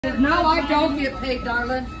No, I don't get paid,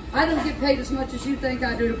 darling. I don't get paid as much as you think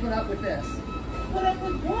I do to put up with this. Put up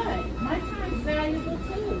with what? My time's valuable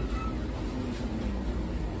too.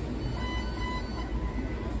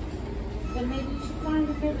 Then maybe you should find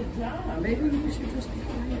a better job. Maybe you should just be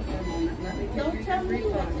quiet for a moment. Let me get Don't tell me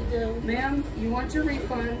what to do. Ma'am, you want your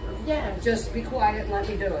refund? Yes. Just be quiet and let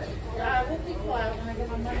me do it. I will be quiet when I get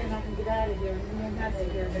my money and I can get out of here. You don't have to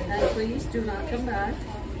hear that. And please do not come back.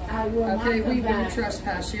 I will not Okay, come we back. won't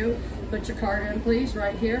trespass you. Put your card in, please,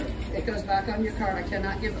 right here. It goes back on your card. I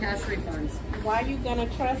cannot give cash refunds. Why are you gonna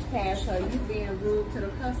trespass her? You being rude to the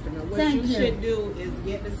customer. What Thank you you. should do is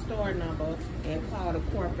get the store number and call the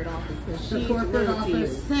corporate office because The she's corporate rude to you.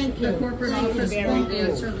 office, Thank you. the corporate Thank you. office Very won't rude.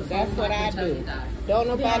 answer the phone. That's what I can tell do. you that. Don't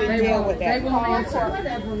nobody They deal won't- with that. they won't Call answer.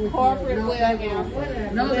 corporate No, will they answer.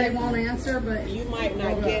 won't. No, they won't answer, but You might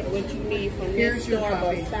not get what you need from Here's this your store,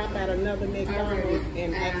 copy. but stop at another McDonald's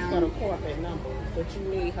and ask for the And- corporate number. But you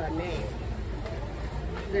need her name.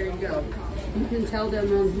 there you go. You can tell them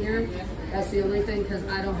on here. That's the only thing, because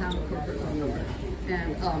I don't have a corporate phone number.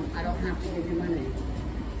 And I don't have to give you my name.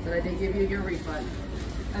 But I did give you your refund.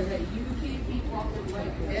 Okay, you can't keep walking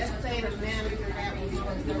away. Just say the manager that was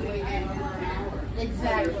because they're waiting for an hour.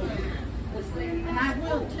 Exactly. And I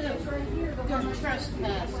will too. Because of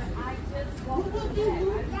trespass. What will you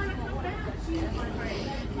do?